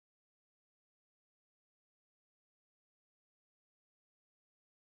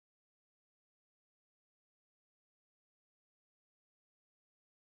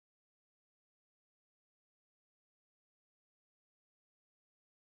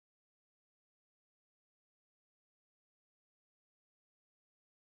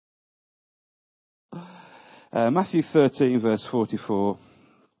Matthew 13, verse 44.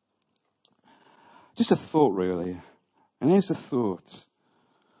 Just a thought, really. And here's the thought.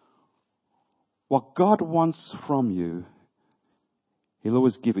 What God wants from you, He'll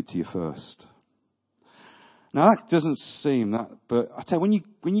always give it to you first. Now, that doesn't seem that, but I tell you,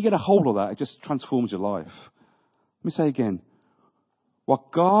 when you get a hold of that, it just transforms your life. Let me say again.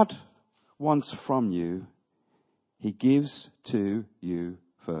 What God wants from you, He gives to you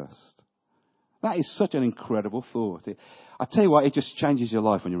first. That is such an incredible thought. I tell you what, it just changes your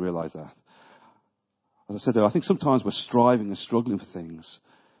life when you realise that. As I said, I think sometimes we're striving and struggling for things.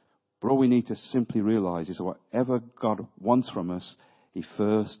 But all we need to simply realise is whatever God wants from us, He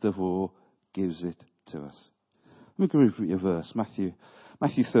first of all gives it to us. Let me read you a verse, Matthew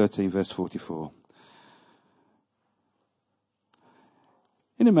 13, verse 44.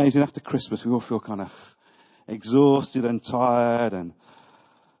 Isn't it amazing? After Christmas, we all feel kind of exhausted and tired and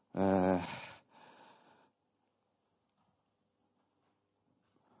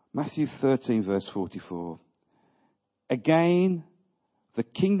Matthew 13, verse 44. Again, the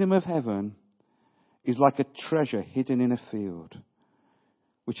kingdom of heaven is like a treasure hidden in a field,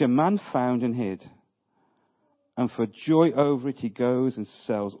 which a man found and hid. And for joy over it, he goes and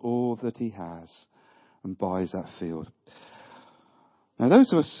sells all that he has and buys that field. Now,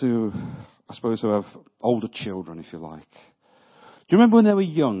 those of us who, I suppose, who have older children, if you like, do you remember when they were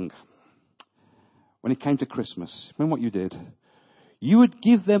young, when it came to Christmas? Remember what you did? You would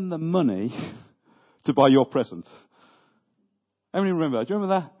give them the money to buy your present. How many remember that? Do you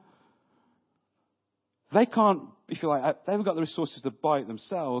remember that? They can't, if you like, they haven't got the resources to buy it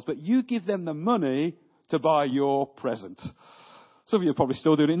themselves, but you give them the money to buy your present. Some of you are probably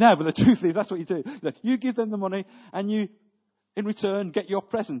still doing it now, but the truth is that's what you do. You give them the money and you, in return, get your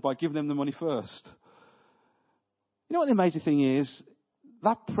present by giving them the money first. You know what the amazing thing is?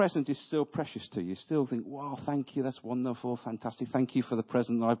 That present is still precious to you. You still think, wow, thank you, that's wonderful, fantastic. Thank you for the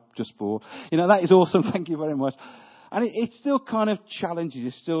present I've just bought. That is awesome, thank you very much. And it still kind of challenges,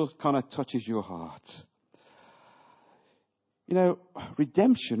 it still kind of touches your heart.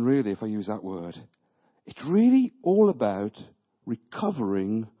 Redemption, really, if I use that word, it's really all about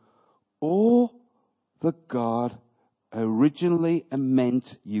recovering all that God originally meant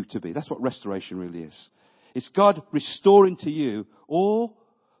you to be. That's what restoration really is. It's God restoring to you all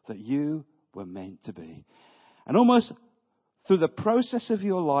that you were meant to be. And almost through the process of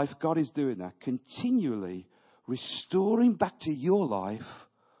your life, God is doing that, continually restoring back to your life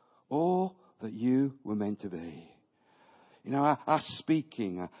all that you were meant to be. Our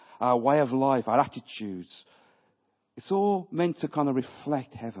speaking, our way of life, our attitudes, it's all meant to kind of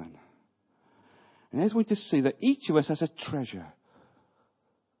reflect heaven. And as we just see that each of us has a treasure.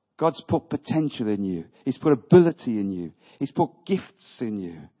 God's put potential in you. He's put ability in you. He's put gifts in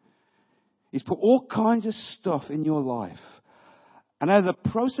you. He's put all kinds of stuff in your life. And out of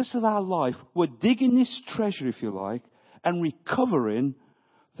the process of our life, we're digging this treasure, if you like, and recovering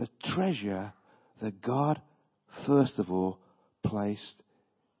the treasure that God, first of all, placed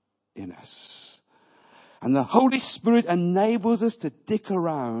in us. And the Holy Spirit enables us to dig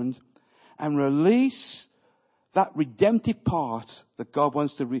around and release that redemptive part that God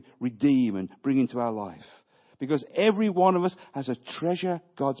wants to redeem and bring into our life. Because every one of us has a treasure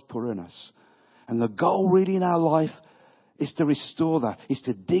God's put in us. And the goal really in our life is to restore that, is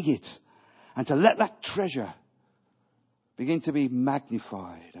to dig it, and to let that treasure begin to be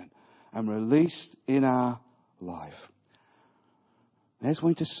magnified and released in our life. And as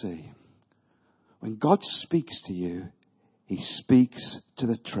we're going to see, when God speaks to you, He speaks to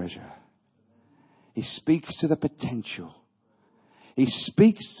the treasure. He speaks to the potential. He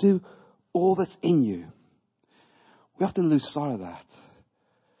speaks to all that's in you. We often lose sight of that.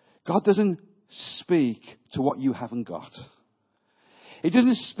 God doesn't speak to what you haven't got. He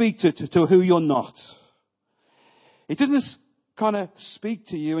doesn't speak to who you're not. He doesn't kind of speak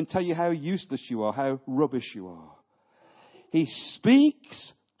to you and tell you how useless you are, how rubbish you are. He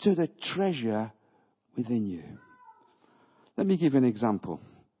speaks to the treasure within you. Let me give you an example.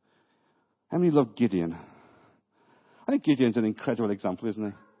 How many love Gideon? I think Gideon's an incredible example,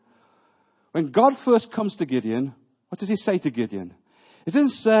 isn't he? When God first comes to Gideon, what does He say to Gideon? He doesn't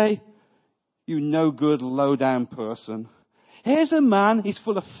say, you no good, low down person. Here's a man, he's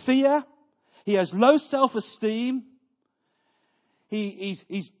full of fear. He has low self-esteem.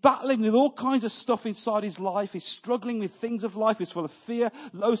 He's battling with all kinds of stuff inside his life. He's struggling with things of life. He's full of fear,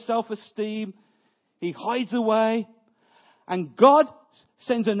 low self-esteem. He hides away. And God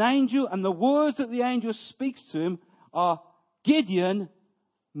sends an angel, and the words that the angel speaks to him are, Gideon,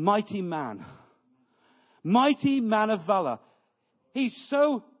 mighty man. Mighty man of valor. He's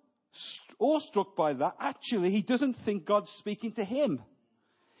so awestruck by that, actually, he doesn't think God's speaking to him.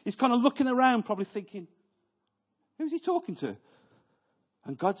 He's kind of looking around, probably thinking, who's he talking to?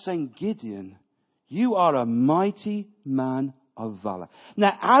 And God's saying, Gideon, you are a mighty man of valor.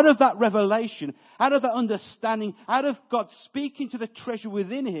 Now, out of that revelation, out of that understanding, out of God speaking to the treasure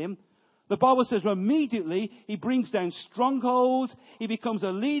within him, the Bible says immediately he brings down strongholds, he becomes a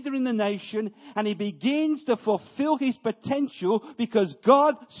leader in the nation, and he begins to fulfill his potential because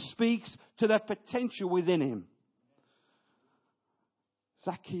God speaks to the potential within him.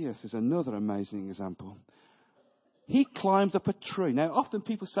 Zacchaeus is another amazing example. He climbs up a tree. Now, often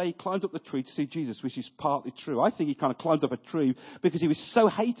people say he climbed up the tree to see Jesus, which is partly true. I think he kind of climbed up a tree because he was so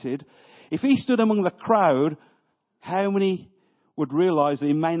hated. If he stood among the crowd, how many would realize that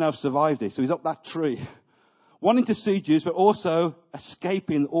he may not have survived it? So he's up that tree, wanting to see Jesus, but also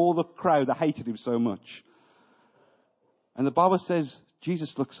escaping all the crowd that hated him so much. And the Bible says,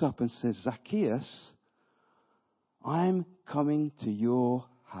 Jesus looks up and says, Zacchaeus, I'm coming to your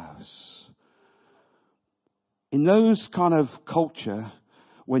house. In those kind of culture,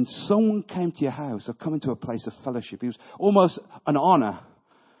 when someone came to your house or come into a place of fellowship, it was almost an honor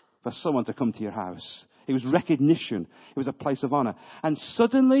for someone to come to your house. It was recognition. It was a place of honor. And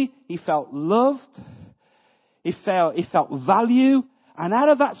suddenly he felt loved. He felt value. And out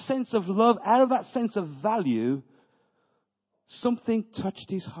of that sense of love, out of that sense of value, something touched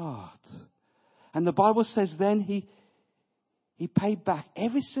his heart. And the Bible says then he paid back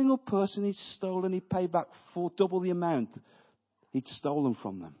every single person he'd stolen. He paid back for double the amount he'd stolen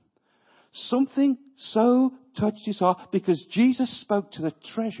from them. Something so touched his heart because Jesus spoke to the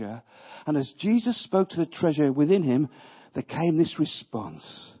treasure. And as Jesus spoke to the treasure within him, there came this response.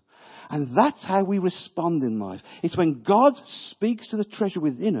 And that's how we respond in life. It's when God speaks to the treasure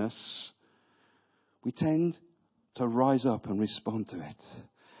within us, we tend to rise up and respond to it.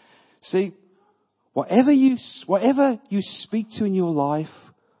 See, whatever you speak to in your life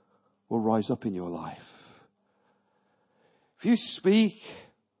will rise up in your life. If you speak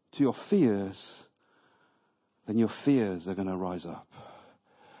to your fears, then your fears are going to rise up.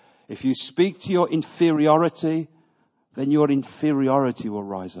 If you speak to your inferiority, then your inferiority will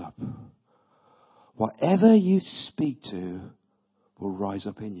rise up. Whatever you speak to will rise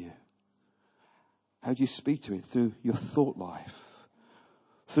up in you. How do you speak to it? Through your thought life.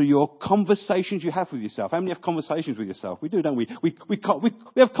 Through your conversations you have with yourself. How many have conversations with yourself? We do, don't we? We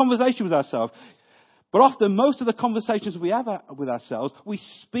have conversations with ourselves. But often, most of the conversations we have with ourselves, we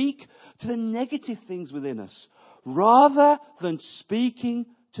speak to the negative things within us, rather than speaking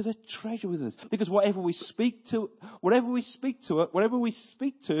to the treasure within us. Because whatever we speak to will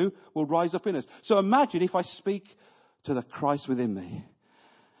rise up in us. So imagine if I speak to the Christ within me.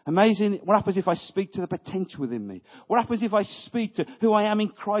 Amazing. What happens if I speak to the potential within me? What happens if I speak to who I am in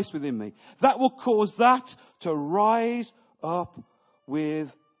Christ within me? That will cause that to rise up within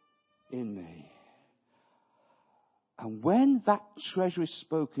me. And when that treasure is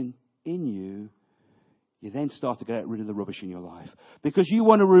spoken in you, you then start to get rid of the rubbish in your life. Because you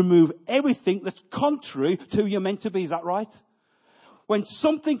want to remove everything that's contrary to who you're meant to be. Is that right? When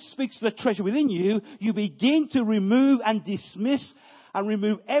something speaks to the treasure within you, you begin to remove and dismiss and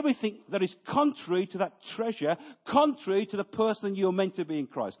remove everything that is contrary to that treasure, contrary to the person you're meant to be in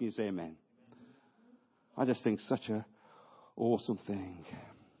Christ. Can you say amen? I just think such an awesome thing.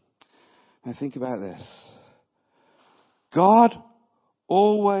 Now think about this. God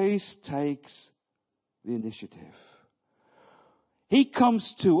always takes the initiative. He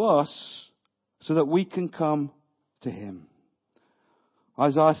comes to us so that we can come to him.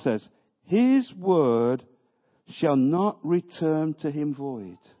 Isaiah says, his word shall not return to him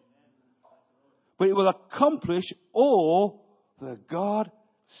void, but it will accomplish all that God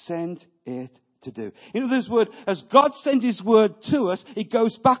sent it to do. In other words, as God sends his word to us, it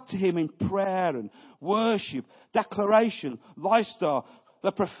goes back to him in prayer and worship, declaration, lifestyle,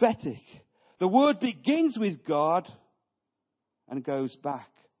 the prophetic. The word begins with God and goes back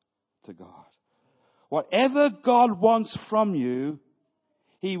to God. Whatever God wants from you,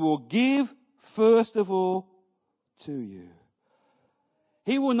 he will give first of all to you.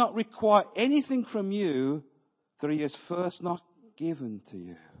 He will not require anything from you that he has first not given to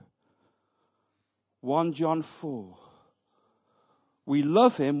you. 1 John 4. We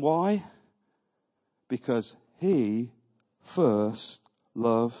love him. Why? Because he first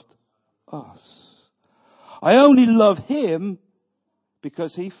loved us. I only love him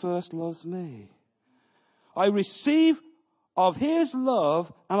because he first loves me. I receive of his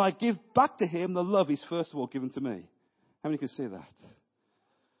love and I give back to him the love he's first of all given to me. How many can see that?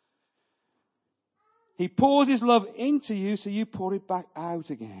 He pours his love into you so you pour it back out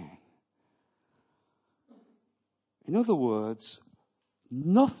again. In other words,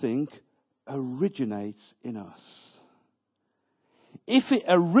 nothing originates in us. If it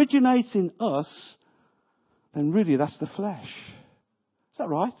originates in us, then really that's the flesh. Is that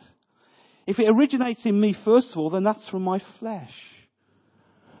right? If it originates in me first of all, then that's from my flesh.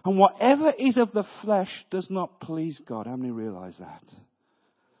 And whatever is of the flesh does not please God. How many realize that?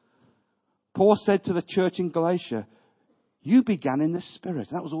 Paul said to the church in Galatia, you began in the Spirit.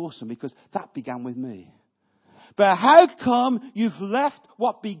 That was awesome because that began with me. But how come you've left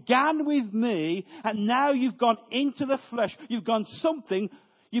what began with me and now you've gone into the flesh? You've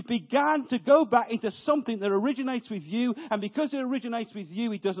began to go back into something that originates with you, and because it originates with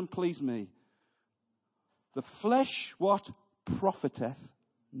you, it doesn't please me. The flesh, what? Profiteth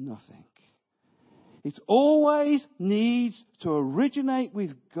nothing. It always needs to originate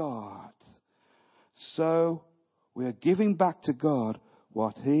with God. So we are giving back to God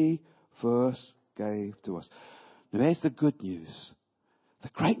what He first gave to us. Now here's the good news. The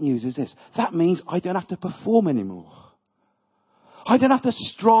great news is this. That means I don't have to perform anymore. I don't have to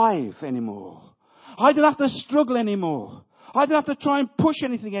strive anymore. I don't have to struggle anymore. I don't have to try and push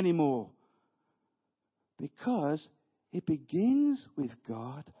anything anymore. Because it begins with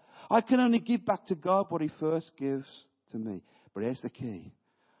God. I can only give back to God what He first gives to me. But here's the key.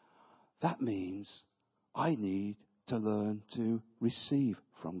 That means I need to learn to receive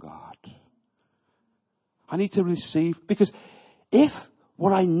from God. I need to receive, because if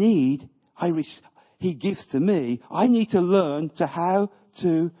what I need, He gives to me, I need to learn to how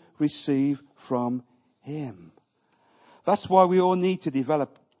to receive from Him. That's why we all need to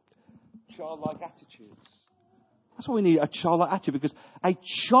develop childlike attitudes. That's why we need a childlike attitude, because a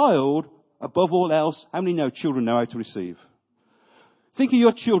child, above all else, how many children know how to receive? Think of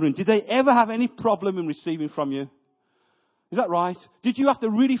your children. Did they ever have any problem in receiving from you? Is that right? Did you have to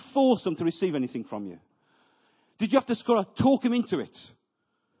really force them to receive anything from you? Did you have to sort of talk them into it?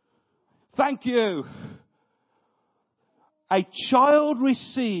 Thank you. A child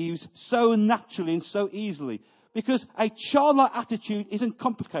receives so naturally and so easily because a childlike attitude isn't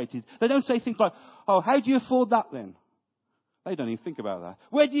complicated. They don't say things like, oh, how do you afford that then? They don't even think about that.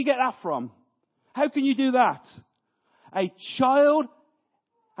 Where do you get that from? How can you do that? A child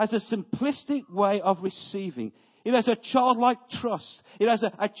has a simplistic way of receiving. It has a childlike trust. It has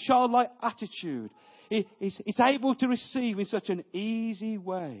a childlike attitude. It's able to receive in such an easy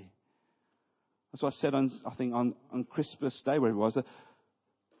way. That's what I said on Christmas Day, where it was.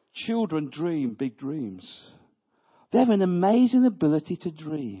 Children dream big dreams. They have an amazing ability to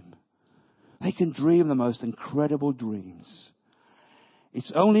dream. They can dream the most incredible dreams.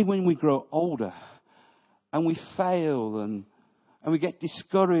 It's only when we grow older and we fail and we get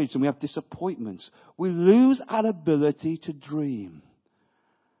discouraged and we have disappointments, we lose our ability to dream.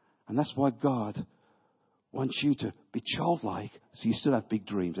 And that's why God wants you to be childlike so you still have big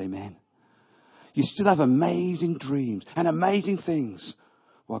dreams. Amen. You still have amazing dreams and amazing things.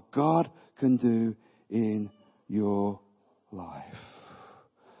 What God can do in your life.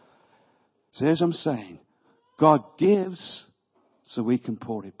 So here's what I'm saying. God gives so we can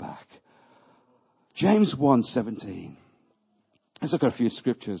pour it back. James 1:17. Let's look at a few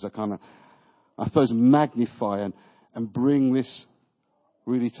scriptures that I suppose, magnify and bring this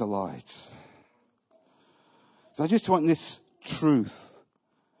really to light. So I just want this truth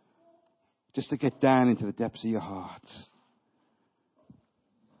just to get down into the depths of your heart.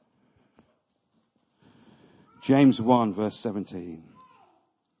 James 1 verse 17.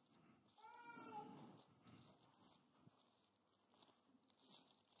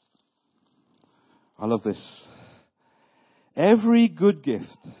 I love this. Every good gift.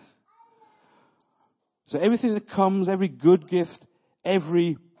 So everything that comes, every good gift,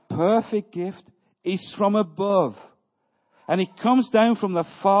 every perfect gift is from above. And it comes down from the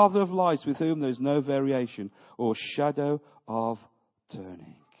Father of lights, with whom there is no variation or shadow of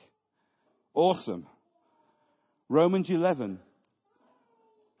turning. Awesome. Romans 11,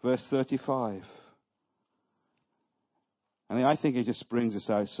 verse 35. And I think it just brings us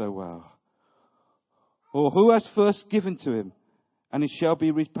out so well. Or who has first given to him, and it shall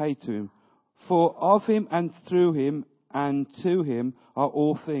be repaid to him. For of him and through him and to him are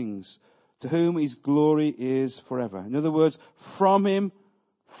all things, to whom his glory is forever. In other words, from him,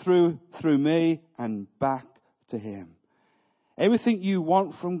 through me, and back to him. Everything you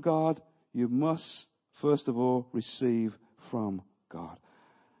want from God, you must first of all receive from God.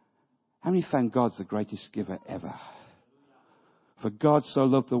 How many found God's the greatest giver ever? For God so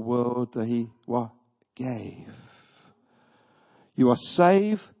loved the world that he gave. You are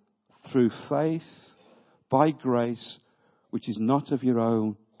saved through faith by grace, which is not of your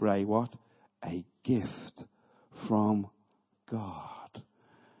own, a gift from God.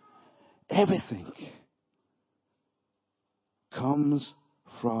 Everything comes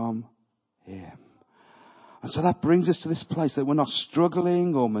from Him. And so that brings us to this place that we're not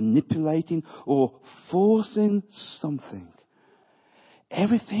struggling or manipulating or forcing something.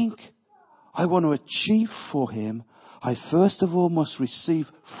 Everything I want to achieve for Him, I first of all must receive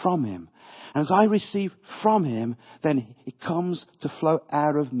from Him. And as I receive from Him, then it comes to flow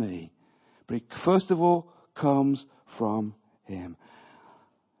out of me. But it first of all comes from Him.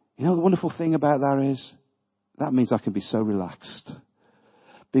 You know, the wonderful thing about that is, that means I can be so relaxed.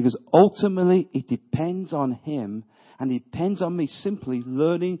 Because ultimately it depends on Him, and it depends on me simply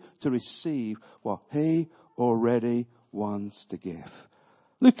learning to receive what He already wants to give.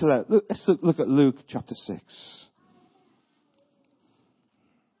 Let's look at Luke chapter 6.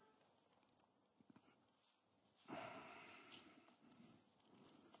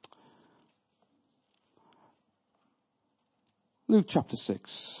 Luke chapter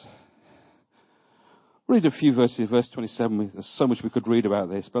 6. Read a few verses, verse 27. There's so much we could read about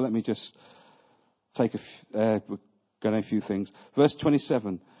this, but let me just take go on a few things. Verse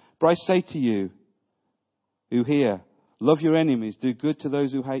 27. But I say to you who hear, love your enemies, do good to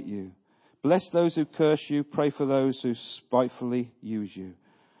those who hate you. Bless those who curse you, pray for those who spitefully use you.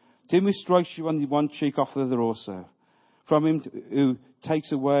 To him who strikes you on the one cheek, offer the other also. From him who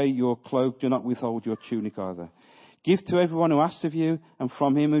takes away your cloak, do not withhold your tunic either. Give to everyone who asks of you, and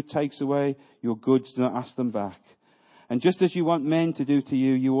from him who takes away your goods, do not ask them back. And just as you want men to do to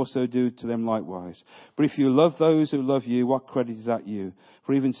you, you also do to them likewise. But if you love those who love you, what credit is that you?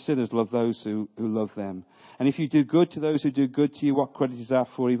 For even sinners love those who love them. And if you do good to those who do good to you, what credit is that?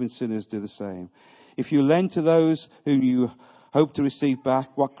 For even sinners do the same. If you lend to those whom you hope to receive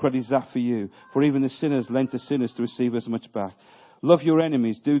back, what credit is that for you? For even the sinners lend to sinners to receive as much back. Love your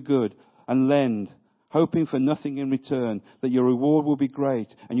enemies, do good, and lend, hoping for nothing in return, that your reward will be great,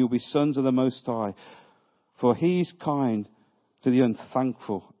 and you'll be sons of the Most High. For He is kind to the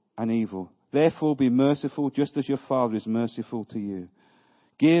unthankful and evil. Therefore be merciful, just as your Father is merciful to you.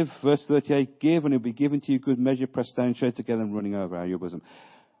 Give, verse 38, give, and it will be given to you good measure, pressed down, shared together, and running over out of your bosom.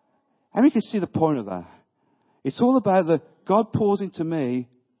 And we can see the point of that. It's all about that God pours into me,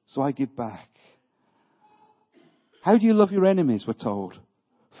 so I give back. How do you love your enemies, we're told?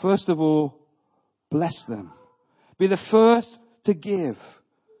 First of all, bless them. Be the first to give.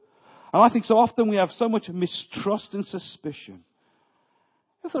 And I think so often we have so much mistrust and suspicion.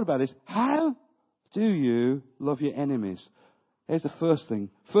 I thought about this. How do you love your enemies? Here's the first thing.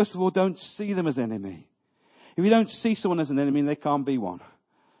 First of all, don't see them as enemy. If you don't see someone as an enemy, they can't be one.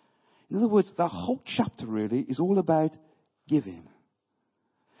 In other words, that whole chapter really is all about giving.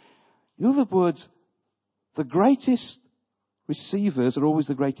 In other words, the greatest receivers are always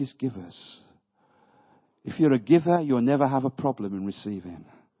the greatest givers. If you're a giver, you'll never have a problem in receiving.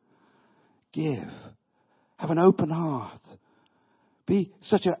 Give. Have an open heart. Be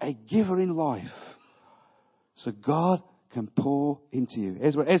such a giver in life. So God can pour into you.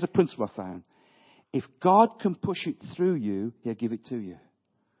 Here's a principle I found. If God can push it through you, He'll give it to you.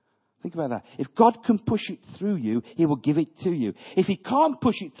 Think about that. If God can push it through you, He will give it to you. If He can't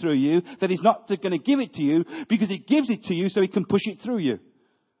push it through you, then He's not going to give it to you, because He gives it to you so He can push it through you.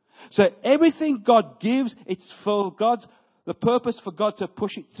 So everything God gives, it's for the purpose for God to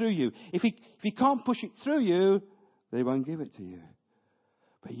push it through you. If He can't push it through you, they won't give it to you.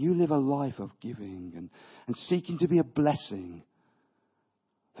 But you live a life of giving and seeking to be a blessing,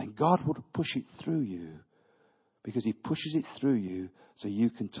 then God will push it through you, because He pushes it through you so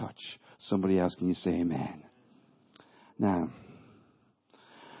you can touch somebody else. Can you say amen? Now,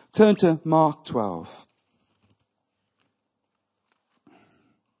 turn to Mark 12.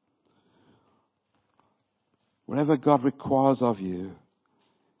 Whatever God requires of you,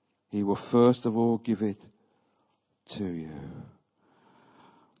 He will first of all give it to you.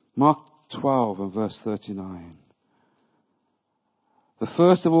 Mark 12 and verse 39. The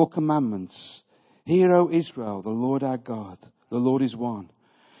first of all commandments. Hear, O Israel, the Lord our God, the Lord is one.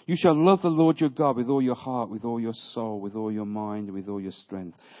 You shall love the Lord your God with all your heart, with all your soul, with all your mind, and with all your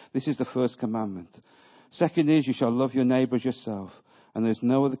strength. This is the first commandment. Second is, you shall love your neighbour as yourself. And there's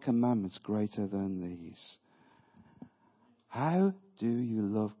no other commandments greater than these. How do you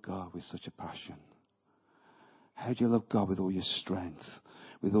love God with such a passion? How do you love God with all your strength,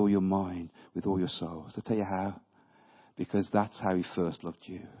 with all your mind, with all your soul? So I'll tell you how. Because that's how He first loved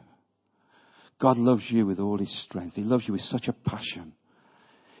you. God loves you with all His strength. He loves you with such a passion.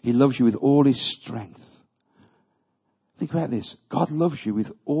 He loves you with all His strength. Think about this. God loves you with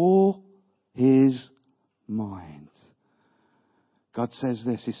all His mind. God says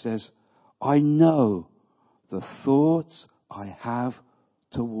this. He says, I know the thoughts I have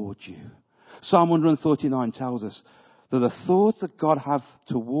towards you. Psalm 139 tells us that the thoughts that God have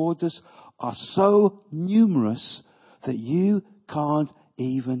towards us are so numerous that you can't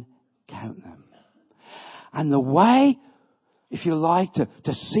even count them. And the way, if you like,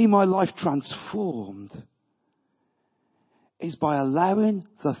 to see my life transformed is by allowing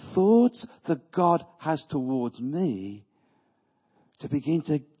the thoughts that God has towards me to begin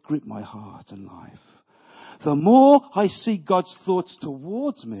to grip my heart and life. The more I see God's thoughts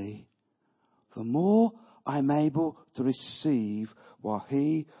towards me, the more I'm able to receive what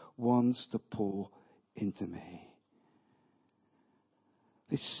He wants to pour into me.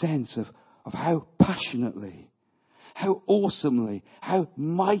 This sense of how passionately, how awesomely, how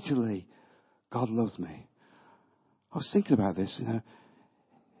mightily God loves me. I was thinking about this,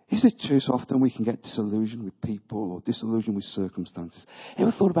 Is it true so often we can get disillusioned with people or disillusioned with circumstances?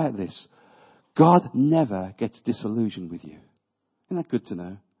 Ever thought about this? God never gets disillusioned with you. Isn't that good to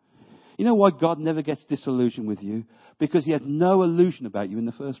know? You know why God never gets disillusioned with you? Because He had no illusion about you in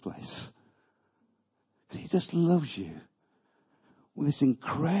the first place. He just loves you with this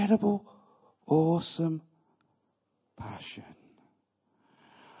incredible, awesome passion.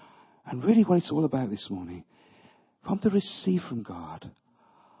 And really what it's all about this morning, if I'm to receive from God,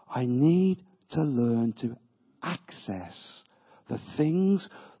 I need to learn to access the things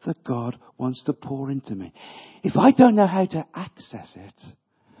that God wants to pour into me. If I don't know how to access it,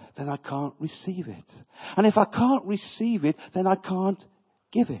 then I can't receive it. And if I can't receive it, then I can't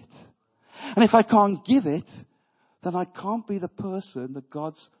give it. And if I can't give it, then I can't be the person that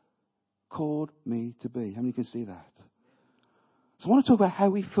God's called me to be. How many can see that? So I want to talk about how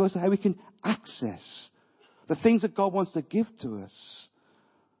we can access the things that God wants to give to us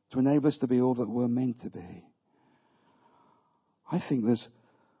to enable us to be all that we're meant to be. I think there's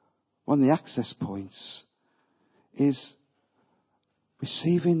one of the access points is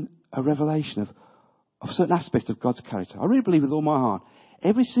receiving a revelation of certain aspects of God's character. I really believe with all my heart,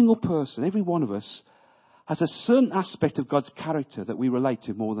 every single person, every one of us, has a certain aspect of God's character that we relate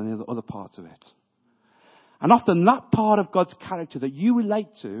to more than the other parts of it. And often that part of God's character that you relate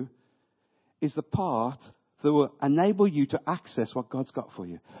to is the part that will enable you to access what God's got for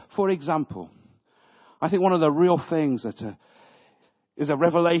you. For example, I think one of the real things that is a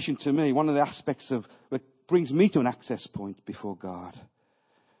revelation to me, one of the aspects that brings me to an access point before God,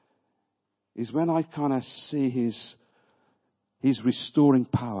 is when I kind of see His restoring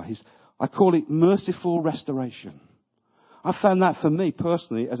power. I call it merciful restoration. I found that for me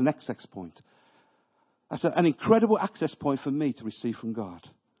personally as an access point. That's an incredible access point for me to receive from God.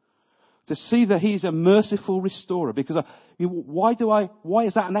 To see that He's a merciful restorer. Because why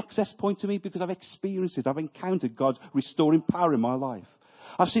is that an access point to me? Because I've experienced it. I've encountered God's restoring power in my life.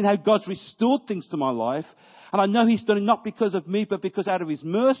 I've seen how God's restored things to my life. And I know He's done it not because of me, but because out of His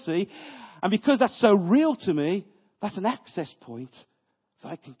mercy. And because that's so real to me, that's an access point that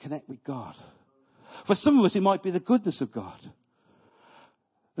I can connect with God. For some of us, it might be the goodness of God.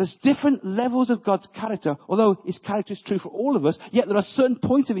 There's different levels of God's character, although His character is true for all of us, yet there are certain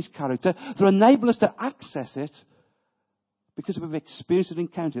points of His character that enable us to access it because we've experienced and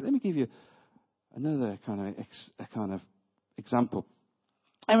encountered it. Let me give you another kind of example.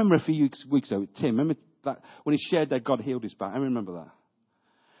 I remember a few weeks ago, Tim, remember that when he shared that God healed his back? I remember that.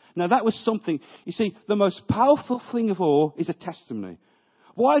 Now that was something, you see, the most powerful thing of all is a testimony.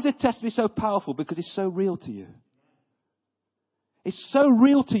 Why is a testimony so powerful? Because it's so real to you. It's so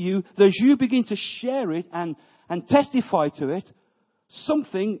real to you that as you begin to share it and testify to it,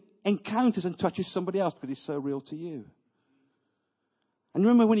 something encounters and touches somebody else because it's so real to you. And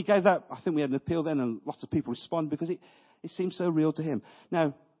remember when he gave that, I think we had an appeal then and lots of people responded because it seemed so real to him.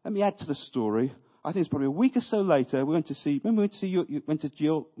 Now, let me add to the story. I think it's probably a week or so later, we went to see, remember we went to see you, went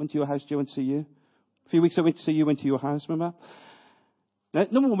to your house, Jill went to see you? A few weeks ago, we went to see you, went to your house, remember? Now,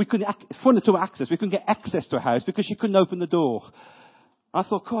 number one, we couldn't, fundamental access. We couldn't get access to a house because she couldn't open the door. I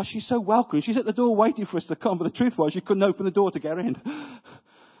thought, gosh, she's so welcoming. She's at the door waiting for us to come. But the truth was, she couldn't open the door to get in.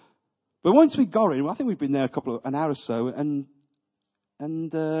 But once we got in, I think we'd been there an hour or so, and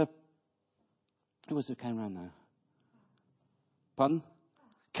who was it who came round now? Pardon?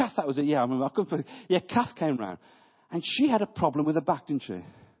 Kath, that was it. Yeah, I remember. Yeah, Kath came round, and she had a problem with her back, didn't she?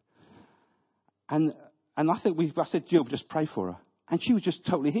 And I think I said, Jill, just pray for her. And she was just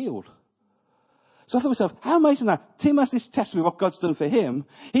totally healed. So I thought to myself, how amazing that. Tim has this testimony of what God's done for him.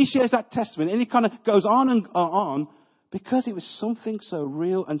 He shares that testimony and he kind of goes on and on because it was something so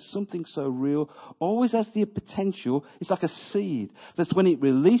real, and something so real always has the potential. It's like a seed that when it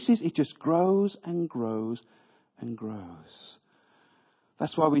releases, it just grows and grows and grows.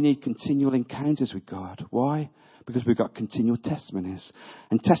 That's why we need continual encounters with God. Why? Because we've got continual testimonies.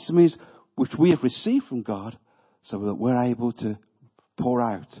 And testimonies which we have received from God so that we're able to pour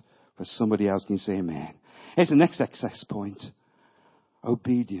out for somebody else. Can you say amen? Here's the next access point.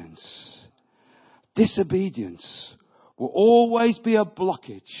 Obedience. Disobedience will always be a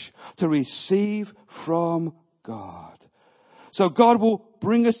blockage to receive from God. So God will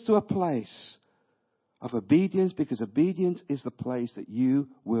bring us to a place of obedience, because obedience is the place that you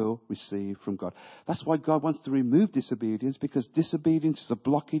will receive from God. That's why God wants to remove disobedience, because disobedience is a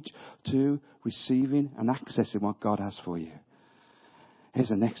blockage to receiving and accessing what God has for you. Here's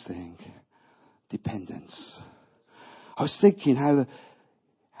the next thing. Dependence. I was thinking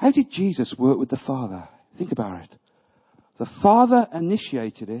how did Jesus work with the Father? Think about it. The Father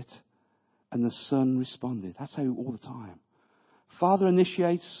initiated it and the Son responded. That's how all the time. Father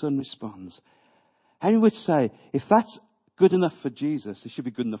initiates, Son responds. How you would say, if that's good enough for Jesus, it should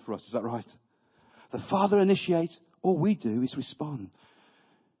be good enough for us. Is that right? The Father initiates. All we do is respond.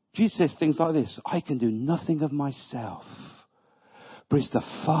 Jesus says things like this. I can do nothing of myself, but it's the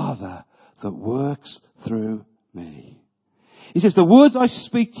Father that works through me. He says, the words I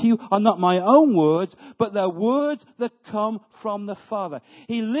speak to you are not my own words, but they're words that come from the Father.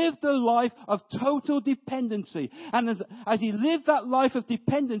 He lived a life of total dependency. And as he lived that life of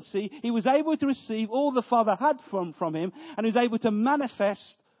dependency, he was able to receive all the Father had from him, and he was able to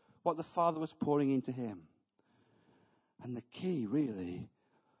manifest what the Father was pouring into him. And the key, really,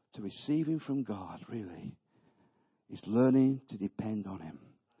 to receiving from God, really, is learning to depend on him.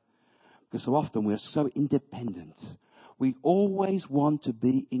 Because so often we're so independent. We always want to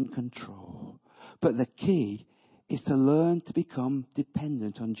be in control. But the key is to learn to become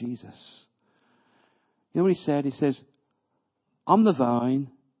dependent on Jesus. You know what he said? He says, I'm the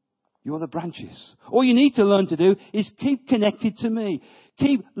vine, you're the branches. All you need to learn to do is keep connected to me.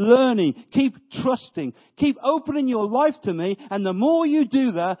 Keep learning, keep trusting, keep opening your life to me. And the more you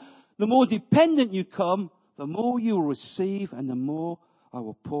do that, the more dependent you come, the more you will receive and the more I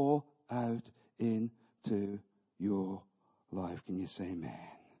will pour out into your life. Can you say amen?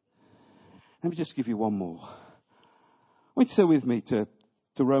 Let me just give you one more. Wait still with me to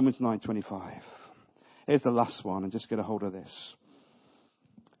Romans 9:25. Here's the last one, and just get a hold of this.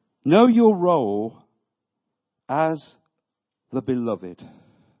 Know your role as the beloved.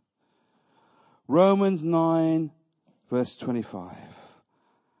 Romans 9 verse 25.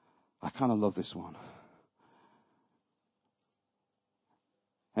 I kind of love this one.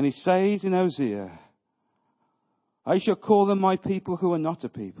 And he says in Hosea, I shall call them my people who are not a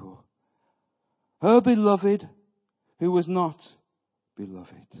people, her beloved who was not beloved.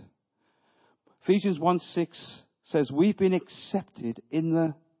 Ephesians 1:6 says, we've been accepted in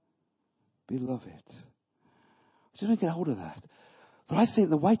the beloved. I just want to get hold of that. But I think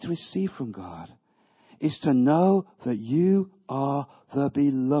the way to receive from God is to know that you are the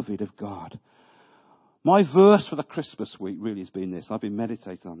beloved of God. My verse for the Christmas week really has been this. I've been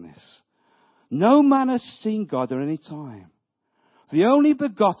meditating on this. No man has seen God at any time. The only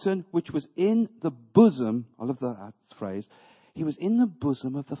begotten, which was in the bosom, I love that phrase, he was in the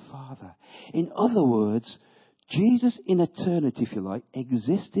bosom of the Father. In other words, Jesus in eternity, if you like,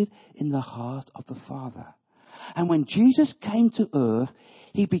 existed in the heart of the Father. And when Jesus came to earth,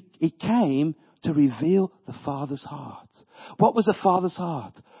 he came to reveal the Father's heart. What was the Father's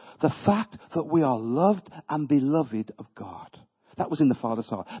heart? The fact that we are loved and beloved of God. That was in the Father's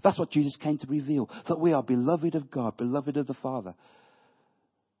heart. That's what Jesus came to reveal. That we are beloved of God, beloved of the Father.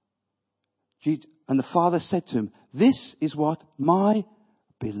 And the Father said to him, this is what my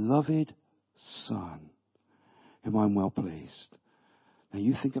beloved Son, whom I'm well pleased. Now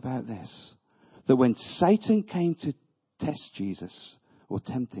you think about this. That when Satan came to test Jesus or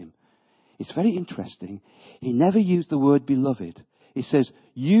tempt him, it's very interesting. He never used the word beloved. He says,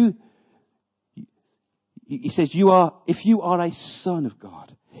 you are, if you are a son of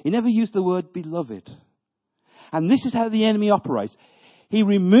God. He never used the word beloved. And this is how the enemy operates. He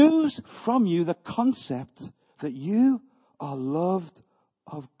removes from you the concept that you are loved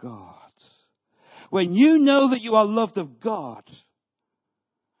of God. When you know that you are loved of God,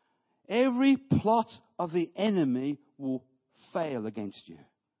 every plot of the enemy will fail against you.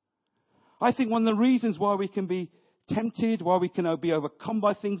 I think one of the reasons why we can be tempted, why we can be overcome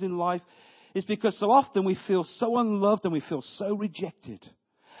by things in life, is because so often we feel so unloved and we feel so rejected.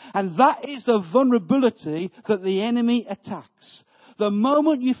 And that is the vulnerability that the enemy attacks. The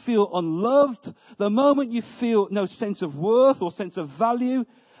moment you feel unloved, the moment you feel no sense of worth or sense of value,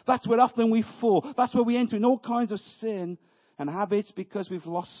 that's where often we fall. That's where we enter in all kinds of sin and habits, because we've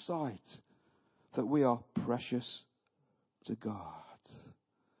lost sight that we are precious to God.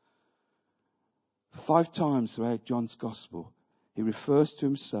 5 times throughout John's Gospel, he refers to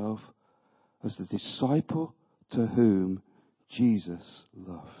himself as the disciple to whom Jesus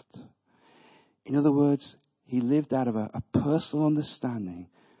loved. In other words, he lived out of a personal understanding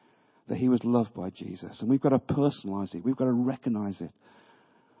that he was loved by Jesus. And we've got to personalize it. We've got to recognize it.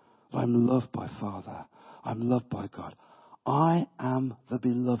 That I'm loved by Father. I'm loved by God. I am the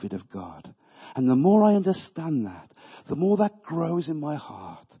beloved of God. And the more I understand that, the more that grows in my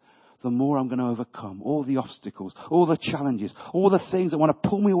heart, the more I'm going to overcome all the obstacles, all the challenges, all the things that want to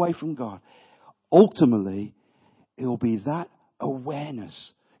pull me away from God. Ultimately, it will be that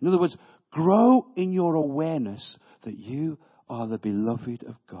awareness. In other words, grow in your awareness that you are the beloved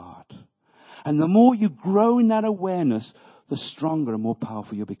of God. And the more you grow in that awareness, the stronger and more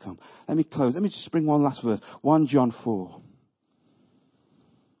powerful you become. Let me close. Let me just bring one last verse. 1 John 4.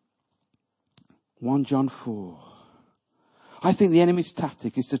 1 John 4. I think the enemy's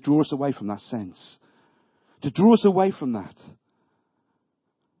tactic is to draw us away from that sense. To draw us away from that.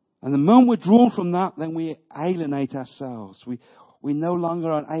 And the moment we're drawn from that, then we alienate ourselves. We no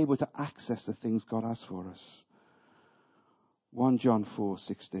longer are able to access the things God has for us. 1 John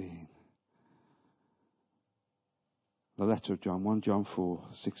 4:16. The letter of John, 1 John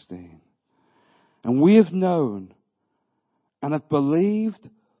 4:16. And we have known and have believed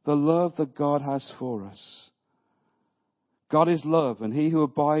the love that God has for us. God is love, and he who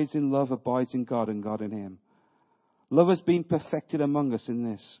abides in love abides in God and God in him. Love has been perfected among us in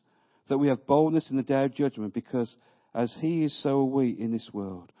this, that we have boldness in the day of judgment, because as he is, so are we in this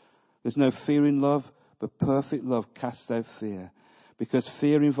world. There's no fear in love, but perfect love casts out fear, because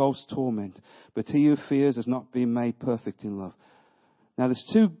fear involves torment. But he who fears has not been made perfect in love. Now, there's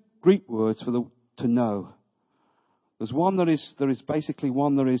 2 Greek words for to know. There's one there is basically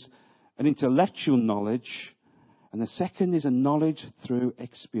one that is an intellectual knowledge, and the second is a knowledge through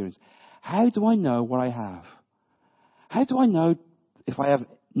experience. How do I know what I have? How do I know if I have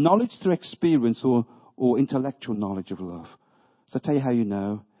knowledge through experience or intellectual knowledge of love? So I'll tell you how you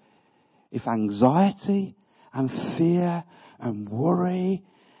know. If anxiety and fear and worry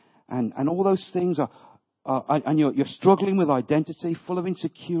and all those things and you're struggling with identity, full of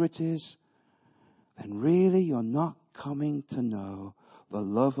insecurities, then really you're not coming to know the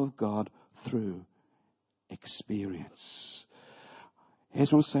love of God through experience.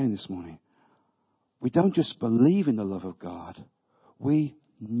 Here's what I'm saying this morning. We don't just believe in the love of God. We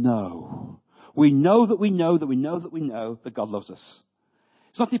know. We know that we know that we know that we know that God loves us.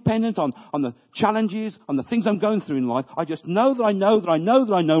 It's not dependent on the challenges, on the things I'm going through in life. I just know that I know that I know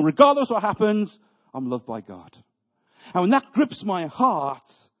that I know, regardless of what happens, I'm loved by God. And when that grips my heart,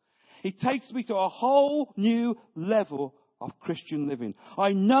 it takes me to a whole new level of Christian living.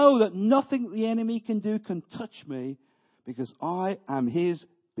 I know that nothing the enemy can do can touch me, because I am his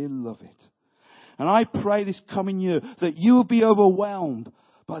beloved. And I pray this coming year that you will be overwhelmed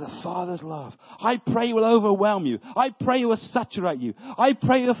by the Father's love. I pray it will overwhelm you. I pray it will saturate you. I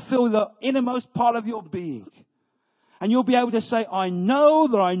pray it will fill the innermost part of your being. And you'll be able to say, I know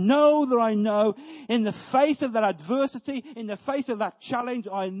that I know that I know, in the face of that adversity, in the face of that challenge,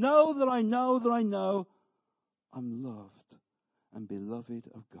 I know that I know that I know, I'm loved and beloved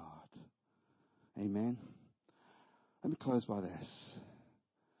of God. Amen. Let me close by this.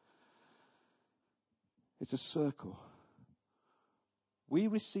 It's a circle. We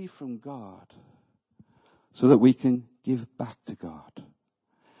receive from God so that we can give back to God.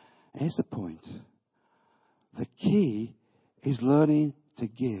 Here's the point. The key is learning to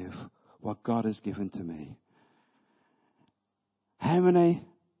give what God has given to me. How many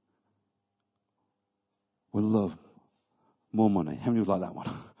would love more money? How many would like that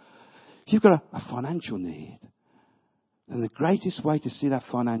one? If you've got a financial need, then the greatest way to see that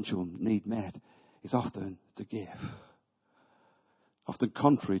financial need met is often to give. Often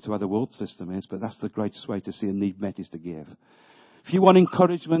contrary to how the world system is, but that's the greatest way to see a need met, is to give. If you want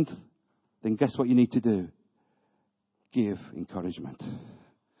encouragement, then guess what you need to do? Give encouragement.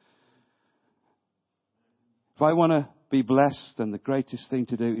 If I want to be blessed, then the greatest thing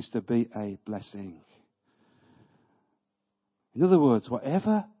to do is to be a blessing. In other words,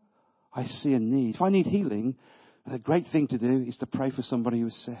 whatever I see a need, if I need healing, the great thing to do is to pray for somebody who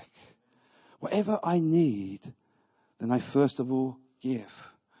is sick. Whatever I need, then I first of all give.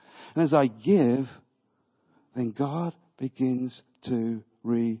 And as I give, then God begins to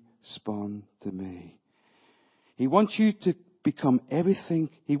respond to me. He wants you to become everything.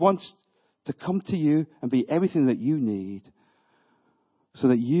 He wants to come to you and be everything that you need, so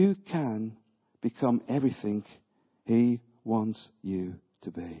that you can become everything He wants you to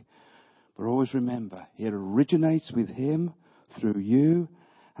be. But always remember, it originates with Him, through you,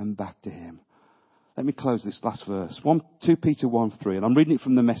 and back to Him. Let me close this last verse. 2 Peter 1:3. And I'm reading it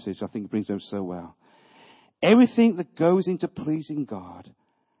from the Message. I think it brings it out so well. Everything that goes into pleasing God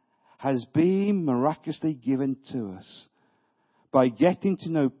has been miraculously given to us by getting to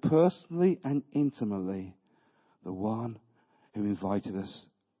know personally and intimately the one who invited us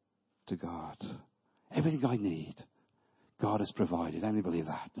to God. Everything I need, God has provided. Only believe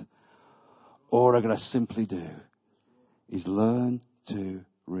that. All I've got to simply do is learn to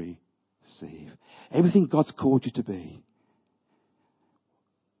receive. Everything God's called you to be.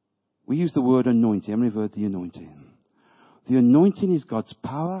 We use the word anointing. How many have heard the anointing? The anointing is God's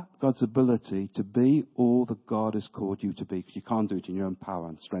power, God's ability to be all that God has called you to be. Because you can't do it in your own power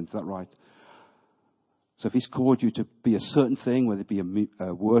and strength. Is that right? So if He's called you to be a certain thing, whether it be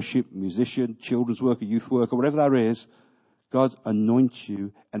a worship, musician, children's worker, youth worker, whatever that is, God anoints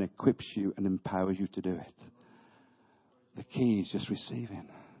you and equips you and empowers you to do it. The key is just receiving.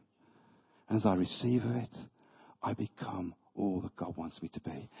 And as I receive it, I become all that God wants me to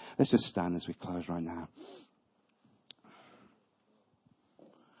be. Let's just stand as we close right now.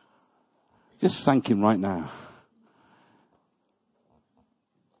 Just thank Him right now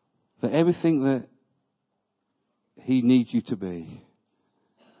that everything that He needs you to be,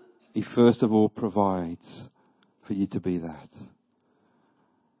 He first of all provides for you to be that.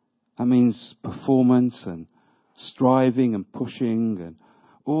 That means performance and striving and pushing and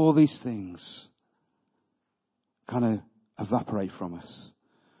all these things kind of evaporate from us.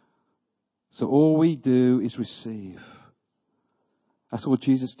 So all we do is receive. That's what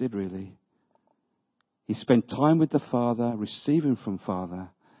Jesus did, really. He spent time with the Father, receiving from Father.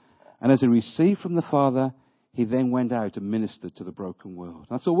 And as He received from the Father, He then went out and ministered to the broken world.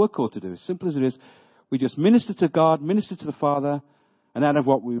 That's all we're called to do. As simple as it is, we just minister to God, minister to the Father, and out of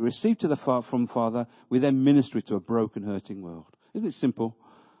what we receive from Father, we then minister it to a broken, hurting world. Isn't it simple?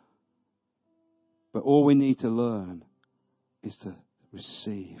 But all we need to learn is to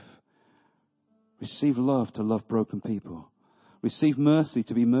receive. Receive love to love broken people. Receive mercy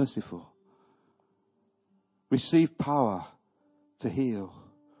to be merciful. Receive power to heal.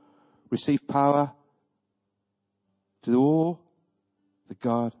 Receive power to do all that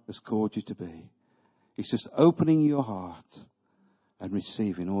God has called you to be. It's just opening your heart and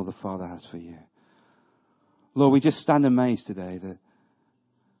receiving all the Father has for you. Lord, we just stand amazed today that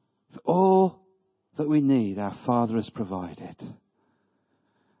all that we need, our Father has provided.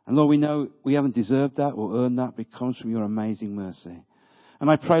 And Lord, we know we haven't deserved that or earned that, but it comes from your amazing mercy. And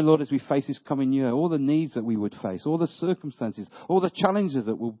I pray, Lord, as we face this coming year, all the needs that we would face, all the circumstances, all the challenges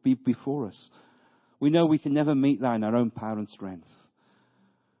that will be before us, we know we can never meet that in our own power and strength.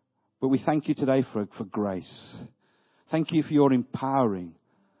 But we thank you today for grace. Thank you for your empowering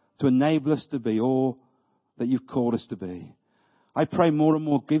to enable us to be all that you've called us to be. I pray more and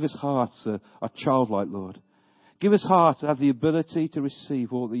more, give us hearts that are childlike, Lord. Give us hearts that have the ability to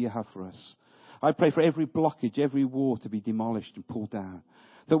receive all that you have for us. I pray for every blockage, every wall to be demolished and pulled down.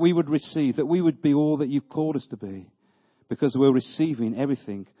 That we would receive, that we would be all that you've called us to be. Because we're receiving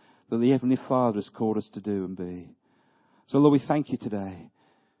everything that the Heavenly Father has called us to do and be. So Lord, we thank you today.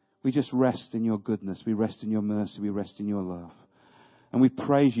 We just rest in your goodness. We rest in your mercy. We rest in your love. And we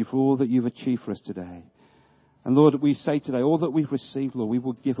praise you for all that you've achieved for us today. And Lord, we say today, all that we've received, Lord, we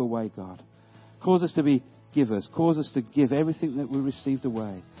will give away, God. Cause us to be givers. Cause us to give everything that we received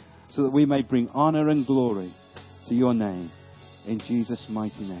away, so that we may bring honor and glory to your name. In Jesus'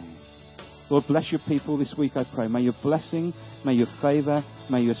 mighty name. Lord, bless your people this week, I pray. May your blessing, may your favor,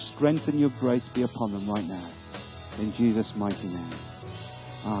 may your strength and your grace be upon them right now. In Jesus' mighty name.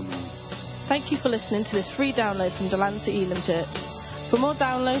 Amen. Thank you for listening to this free download from Delancey Elim Church. For more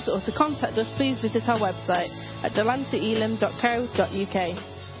downloads or to contact us, please visit our website at delanceyelim.co.uk.